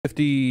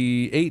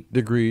58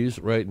 degrees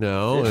right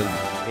now.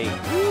 58.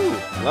 Woo,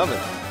 love it.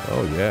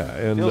 Oh, yeah.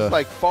 And feels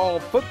like fall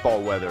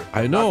football weather.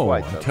 I know,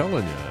 I'm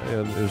telling you,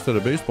 and instead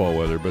of baseball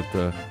weather.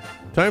 But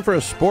time for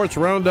a sports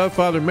roundup.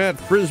 Father Matt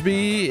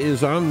Frisbee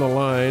is on the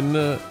line,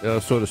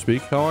 so to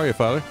speak. How are you,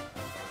 Father?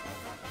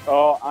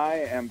 Oh, I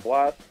am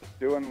blessed,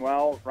 doing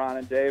well, Ron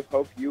and Dave.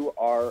 Hope you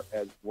are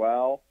as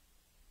well.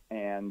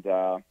 And,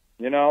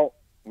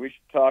 we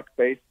should talk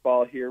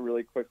baseball here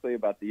really quickly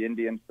about the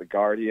Indians, the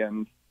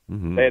Guardians.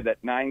 Mm-hmm. They had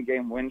that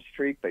 9-game win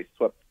streak. They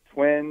swept the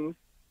Twins.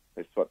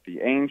 They swept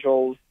the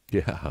Angels.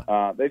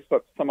 Yeah. They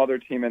swept some other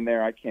team in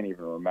there. I can't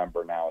even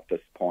remember now at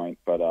this point.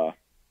 But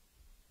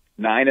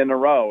 9 in a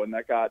row, and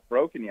that got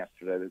broken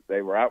yesterday.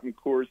 They were out in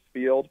Coors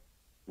Field,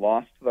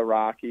 lost to the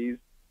Rockies,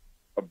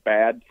 a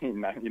bad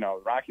team.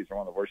 Rockies are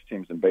one of the worst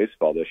teams in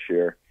baseball this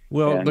year.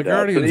 Well, and the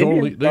Guardians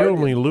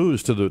only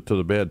lose to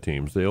the bad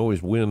teams. They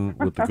always win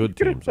with the good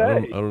teams. I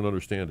don't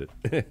understand it.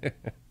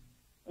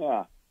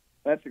 Yeah,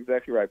 that's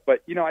exactly right.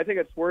 But I think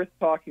it's worth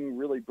talking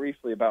really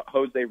briefly about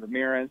Jose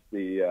Ramirez,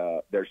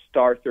 their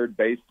star third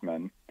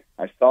baseman.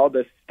 I saw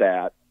this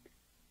stat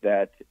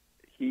that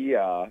he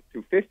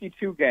through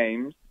 52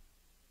 games,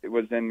 it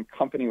was in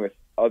company with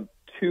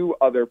 2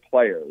 other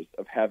players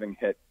of having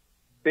hit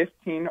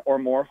 15 or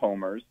more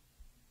homers,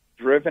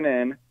 driven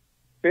in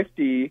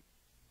 50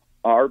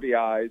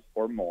 RBIs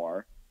or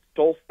more,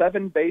 stole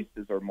 7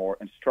 bases or more,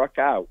 and struck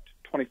out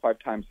 25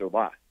 times or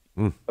less.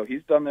 So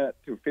he's done that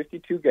through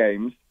 52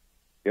 games.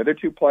 The other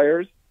 2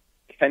 players,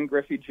 Ken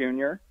Griffey Jr.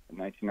 in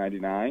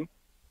 1999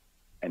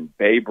 and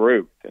Babe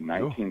Ruth in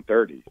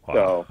 1930.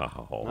 Wow.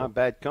 So not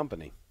bad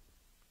company.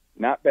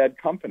 Not bad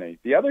company.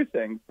 The other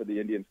thing for the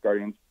Indians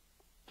Guardians,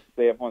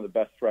 they have one of the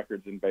best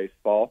records in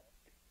baseball.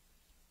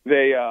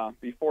 They,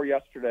 before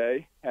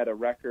yesterday, had a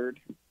record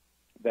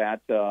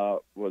that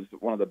was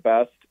one of the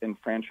best in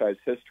franchise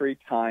history,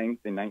 tying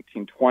the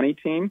 1920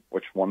 team,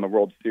 which won the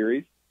World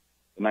Series,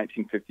 the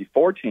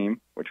 1954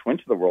 team, which went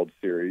to the World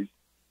Series,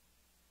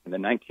 and the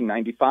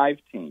 1995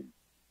 team,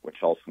 which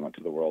also went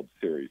to the World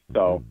Series.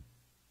 So,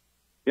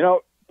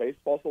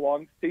 baseball's a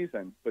long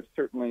season, but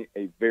certainly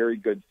a very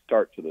good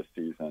start to the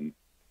season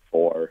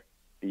for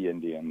the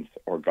Indians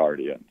or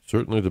Guardians.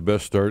 Certainly the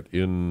best start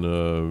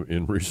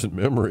in recent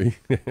memory.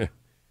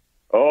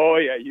 Oh,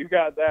 yeah, you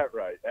got that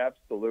right.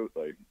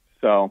 Absolutely.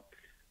 So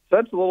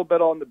that's a little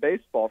bit on the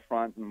baseball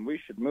front, and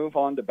we should move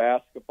on to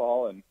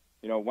basketball. And,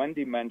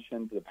 Wendy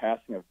mentioned the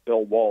passing of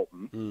Bill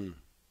Walton.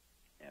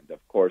 And,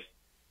 of course,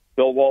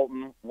 Bill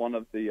Walton, one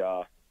of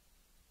the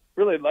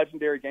really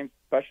legendary games,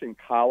 especially in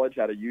college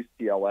out of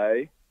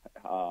UCLA.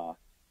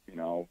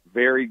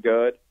 Very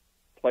good.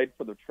 Played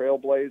for the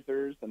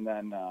Trailblazers, and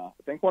then I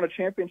think won a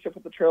championship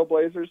with the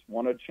Trailblazers,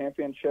 won a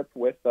championship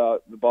with the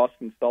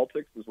Boston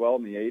Celtics as well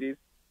in the 80s.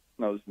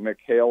 Those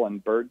McHale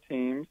and Bird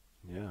teams.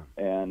 Yeah.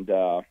 And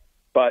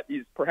but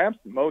he's perhaps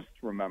most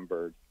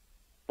remembered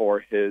for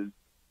his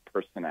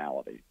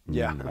personality.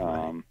 Yeah.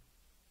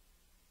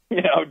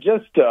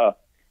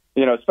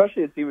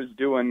 Especially as he was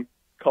doing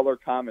color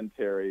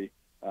commentary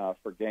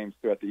for games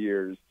throughout the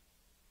years.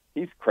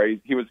 He's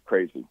crazy. He was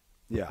crazy.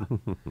 Yeah.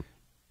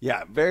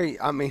 Yeah,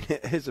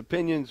 his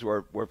opinions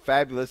were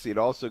fabulous. He'd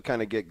also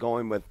kind of get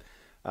going with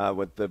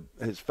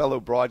his fellow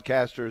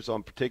broadcasters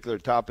on particular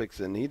topics,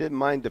 and he didn't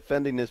mind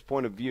defending his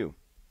point of view.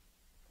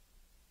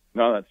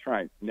 No, that's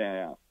right.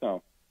 Yeah.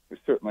 So we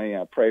certainly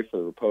pray for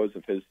the repose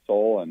of his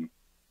soul, and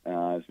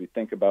as we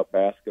think about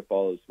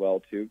basketball as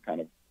well, too,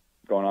 kind of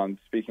going on,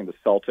 speaking of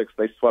the Celtics,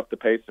 they swept the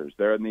Pacers.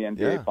 They're in the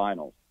NBA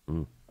Finals.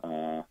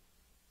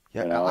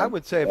 I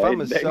would say if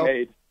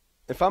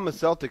I'm a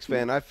Celtics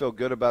fan, I feel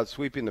good about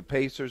sweeping the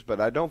Pacers, but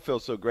I don't feel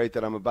so great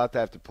that I'm about to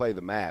have to play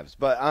the Mavs.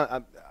 But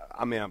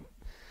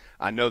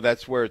I know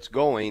that's where it's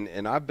going,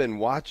 and I've been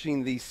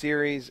watching these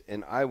series,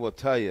 and I will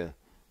tell you,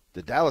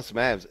 the Dallas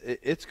Mavs,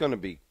 it's going to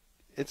be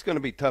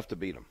tough to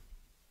beat them.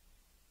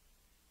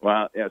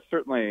 Well, yeah,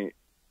 certainly.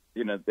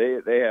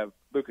 They have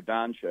Luka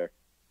Doncic,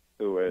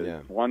 who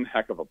is one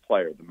heck of a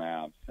player. The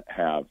Mavs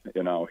have.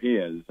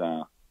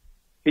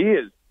 He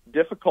is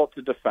difficult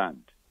to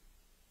defend.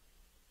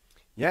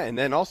 Yeah, and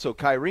then also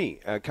Kyrie,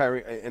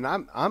 and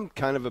I'm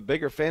kind of a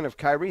bigger fan of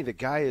Kyrie. The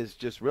guy is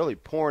just really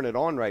pouring it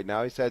on right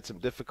now. He's had some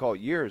difficult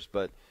years,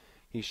 but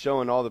he's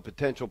showing all the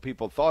potential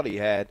people thought he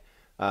had.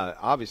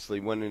 Obviously,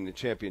 winning the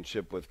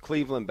championship with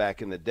Cleveland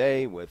back in the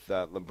day with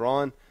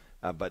LeBron,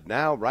 but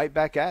now right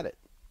back at it.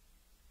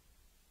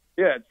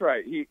 Yeah, that's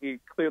right. He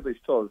clearly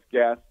still has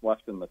gas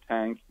left in the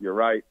tank. You're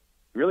right.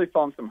 He really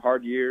found some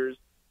hard years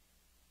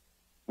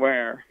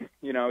where,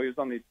 he was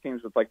on these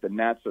teams with like the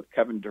Nets with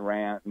Kevin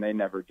Durant, and they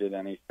never did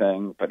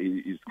anything, but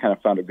he's kind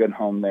of found a good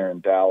home there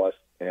in Dallas.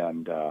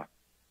 And,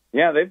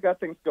 they've got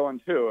things going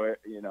too.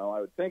 I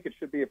would think it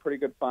should be a pretty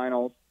good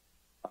finals.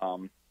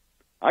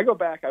 I go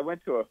back. I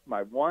went to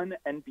my one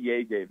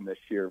NBA game this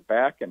year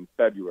back in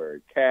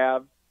February,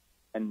 Cavs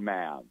and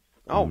Mavs.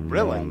 Oh,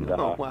 really? And,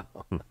 wow.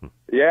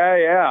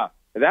 Yeah.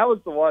 That was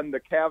the one, the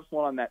Cavs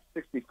won on that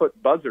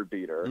 60-foot buzzer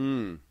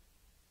beater.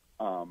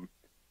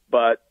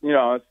 But,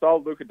 I saw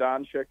Luka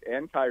Doncic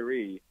and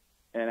Kyrie,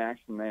 in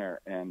action there,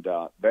 and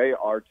they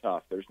are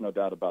tough. There's no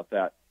doubt about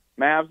that.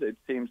 Mavs, it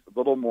seems a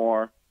little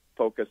more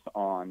focused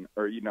on,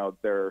 or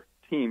their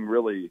team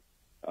really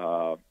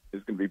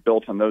is going to be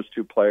built on those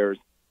two players.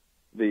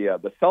 The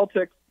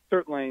Celtics,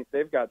 certainly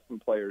they've got some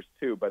players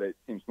too, but it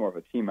seems more of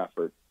a team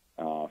effort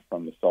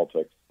from the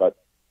Celtics. But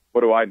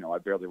what do I know? I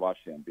barely watch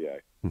the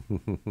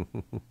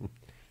NBA.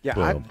 Yeah,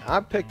 well,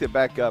 I picked it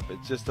back up.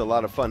 It's just a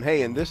lot of fun.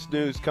 Hey, and this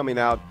news coming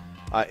out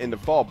in the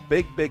fall,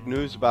 big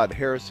news about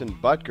Harrison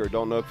Butker.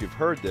 Don't know if you've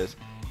heard this.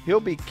 He'll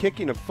be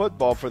kicking a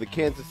football for the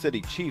Kansas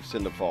City Chiefs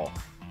in the fall.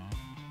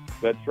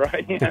 That's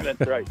right. Yeah,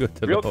 that's right.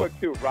 Real know. quick,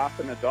 too,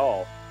 Rafa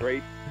Nadal,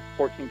 great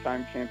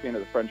 14-time champion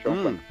of the French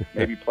Open,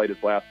 maybe played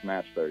his last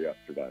match there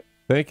yesterday.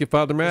 thank you,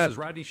 Father Matt. This is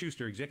Rodney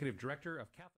Schuster, Executive Director of Catholic